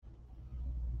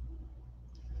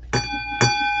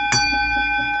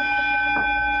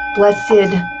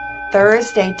Blessed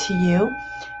Thursday to you.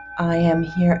 I am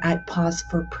here at Pause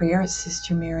for Prayer,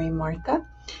 Sister Mary Martha,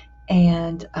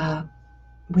 and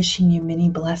wishing you many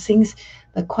blessings.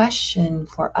 The question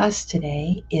for us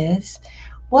today is,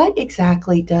 what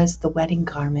exactly does the wedding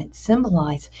garment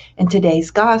symbolize in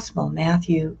today's gospel?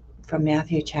 From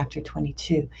Matthew chapter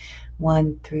 22,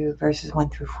 1 through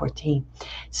 14.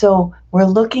 So we're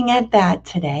looking at that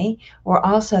today. We're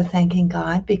also thanking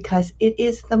God because it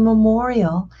is the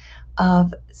memorial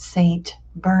of Saint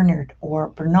Bernard, or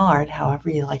Bernard, however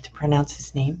you like to pronounce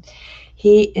his name.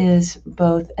 He is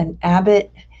both an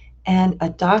abbot and a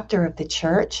doctor of the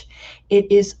church. It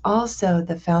is also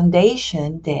the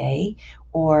foundation day,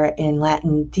 or in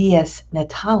Latin, Dies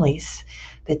Natalis,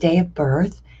 the day of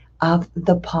birth of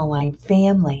the Pauline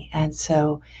family. And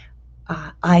so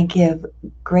I give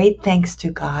great thanks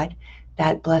to God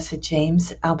that Blessed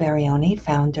James Alberione,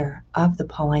 founder of the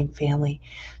Pauline family,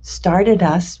 started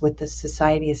us with the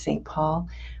Society of St. Paul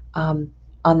on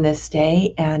this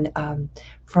day. And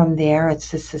from there,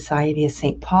 it's the Society of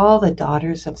St. Paul, the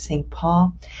Daughters of St.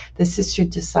 Paul, the Sister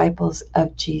Disciples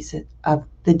of Jesus, of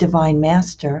the Divine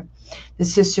Master, the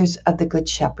Sisters of the Good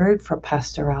Shepherd for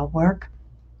pastoral work,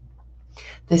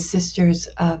 the Sisters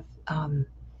of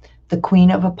the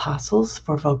Queen of Apostles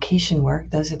for vocation work.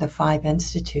 Those are the 5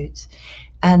 institutes.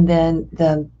 And then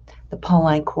the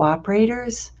Pauline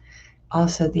Cooperators,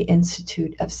 also the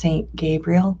Institute of St.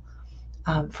 Gabriel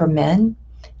for men,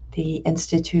 the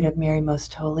Institute of Mary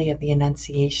Most Holy of the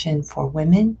Annunciation for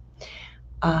women,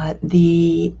 also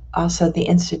the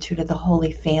Institute of the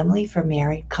Holy Family for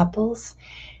married couples,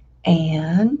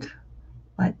 and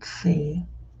let's see,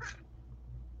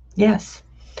 yes,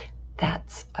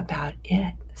 that's about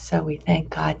it. So we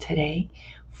thank God today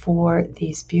for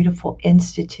these beautiful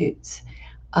institutes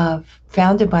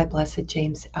founded by Blessed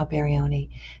James Alberione,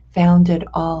 founded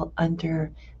all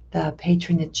under the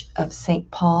patronage of St.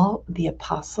 Paul, the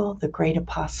apostle, the great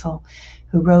apostle,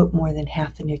 who wrote more than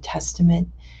half the New Testament.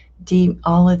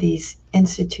 All of these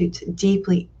institutes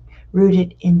deeply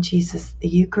rooted in Jesus, the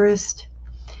Eucharist,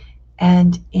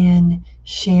 and in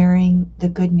sharing the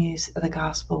good news of the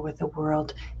gospel with the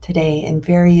world today in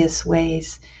various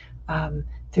ways,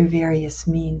 through various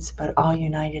means, but all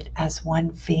united as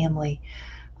one family,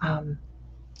 and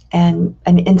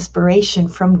an inspiration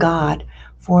from God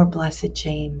for Blessed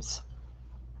James.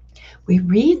 We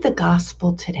read the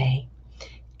gospel today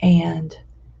and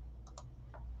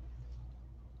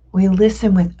we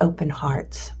listen with open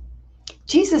hearts.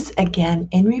 Jesus again,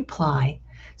 in reply,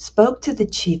 spoke to the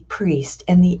chief priest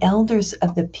and the elders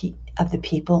of the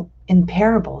people in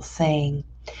parables, saying,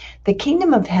 "The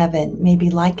kingdom of heaven may be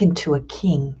likened to a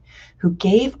king who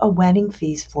gave a wedding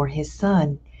feast for his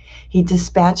son. He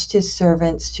dispatched his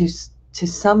servants to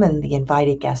summon the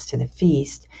invited guests to the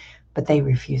feast, but they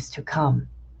refused to come.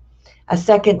 A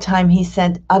second time he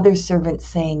sent other servants,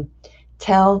 saying,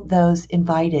 'Tell those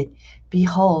invited,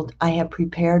 behold, I have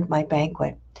prepared my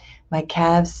banquet. My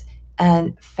calves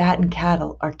and fattened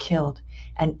cattle are killed,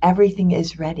 and everything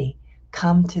is ready.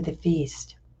 Come to the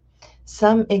feast.'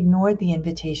 Some ignored the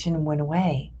invitation and went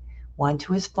away, one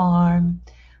to his farm,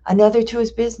 another to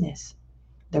his business.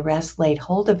 The rest laid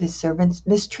hold of his servants,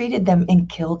 mistreated them, and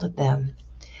killed them.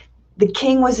 The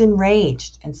king was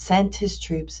enraged and sent his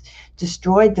troops,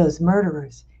 destroyed those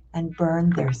murderers, and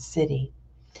burned their city.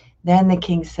 Then the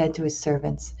king said to his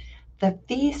servants, 'The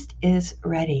feast is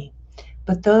ready,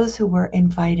 but those who were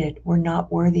invited were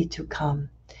not worthy to come.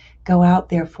 Go out,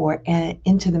 therefore, and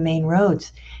into the main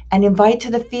roads, and invite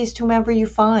to the feast whomever you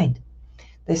find.'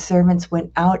 The servants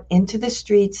went out into the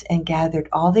streets and gathered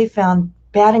all they found,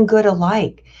 bad and good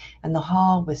alike, and the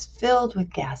hall was filled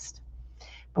with guests.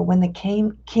 But when the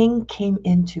king came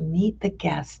in to meet the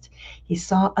guest, he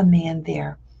saw a man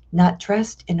there, not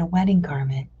dressed in a wedding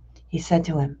garment. He said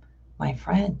to him, 'My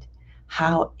friend,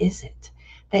 how is it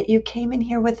that you came in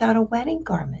here without a wedding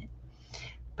garment?'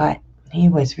 But he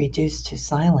was reduced to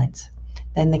silence.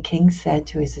 Then the king said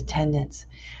to his attendants,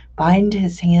 'Bind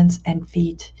his hands and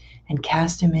feet and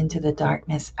cast him into the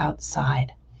darkness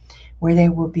outside, where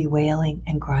there will be wailing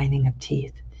and grinding of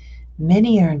teeth.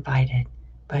 Many are invited,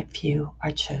 but few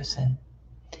are chosen.'"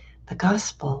 The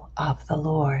Gospel of the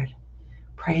Lord.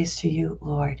 Praise to you,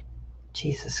 Lord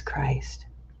Jesus Christ.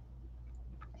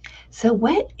 So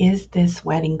what is this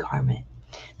wedding garment?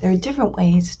 There are different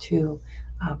ways to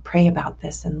pray about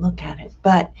this and look at it,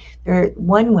 but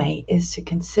one way is to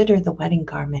consider the wedding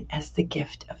garment as the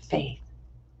gift of faith.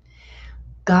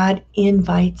 God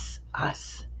invites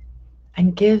us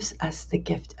and gives us the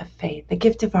gift of faith, the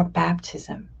gift of our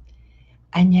baptism,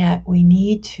 and yet we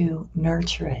need to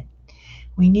nurture it.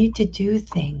 We need to do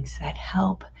things that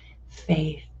help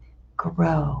faith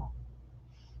grow,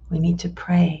 we need to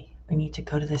pray. We need to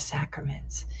go to the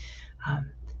sacraments,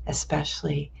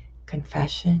 especially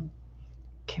confession,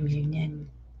 communion.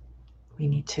 We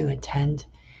need to attend,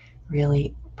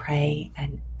 really pray,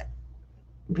 and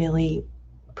really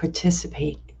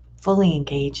participate, fully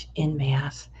engage in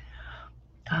Mass.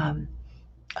 Um,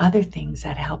 Other things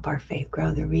that help our faith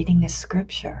grow, the reading of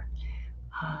Scripture,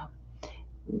 um,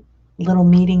 little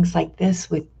meetings like this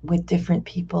with different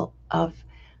people of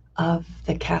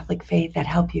the Catholic faith that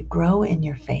help you grow in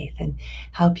your faith and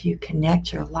help you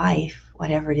connect your life,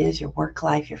 whatever it is, your work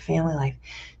life, your family life,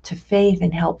 to faith,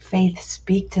 and help faith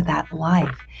speak to that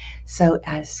life so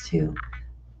as to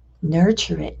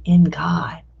nurture it in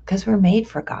God, because we're made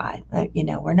for God.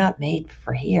 We're not made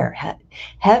for here.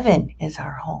 Heaven is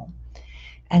our home.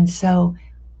 And so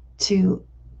to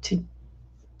to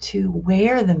to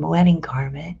wear the wedding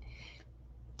garment,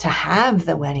 to have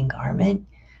the wedding garment,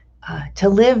 to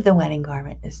live the wedding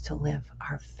garment is to live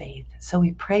our faith. So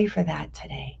we pray for that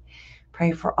today.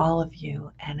 Pray for all of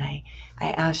you. And I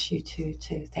ask you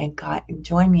to thank God,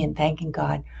 join me in thanking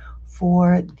God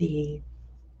for the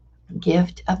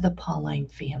gift of the Pauline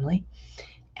family,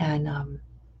 and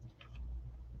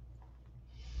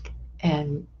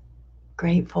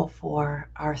grateful for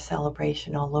our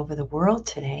celebration all over the world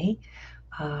today,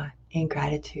 in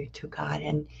gratitude to God.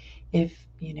 And if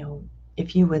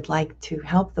if you would like to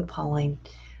help the Pauline,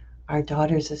 our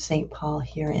Daughters of St. Paul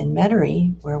here in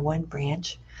Metairie, we're one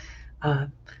branch, uh,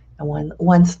 and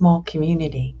one small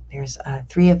community. There's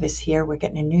 3 of us here. We're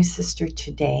getting a new sister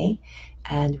today,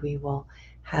 and we will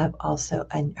have also,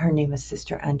 and her name is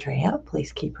Sister Andrea.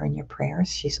 Please keep her in your prayers.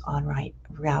 She's on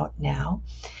route now.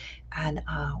 And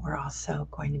we're also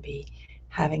going to be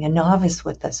having a novice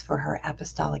with us for her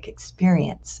apostolic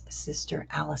experience, Sister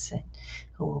Allison,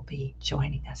 who will be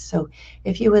joining us. So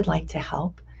if you would like to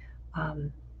help,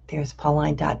 there's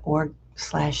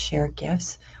pauline.org/share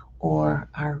gifts, or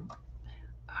our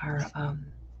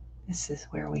this is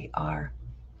where we are,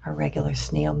 our regular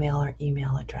snail mail or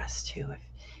email address too, if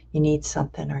you need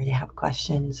something or you have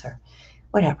questions or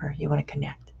whatever you want to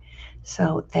connect.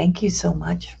 So thank you so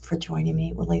much for joining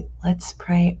me. Let's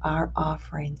pray our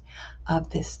offering of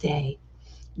this day.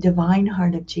 Divine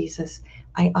Heart of Jesus,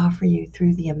 I offer you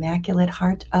through the Immaculate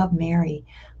Heart of Mary,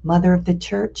 Mother of the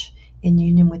Church, in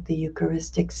union with the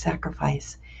Eucharistic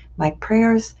sacrifice, my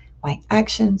prayers, my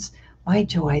actions, my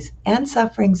joys and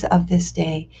sufferings of this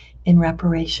day in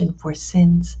reparation for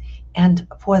sins and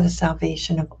for the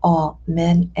salvation of all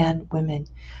men and women,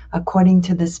 according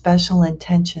to the special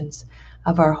intentions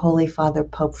of our Holy Father,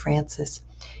 Pope Francis,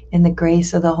 in the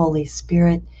grace of the Holy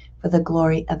Spirit, for the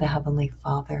glory of the Heavenly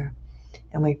Father.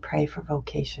 And we pray for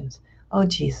vocations. O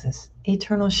Jesus,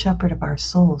 eternal shepherd of our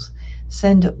souls,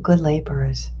 send good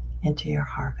laborers into your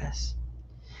harvest.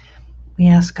 We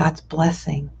ask God's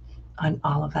blessing on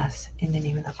all of us, in the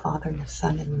name of the Father, and the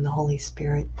Son, and the Holy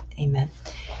Spirit. Amen.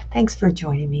 Thanks for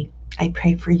joining me. I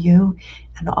pray for you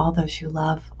and all those you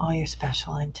love, all your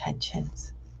special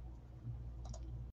intentions.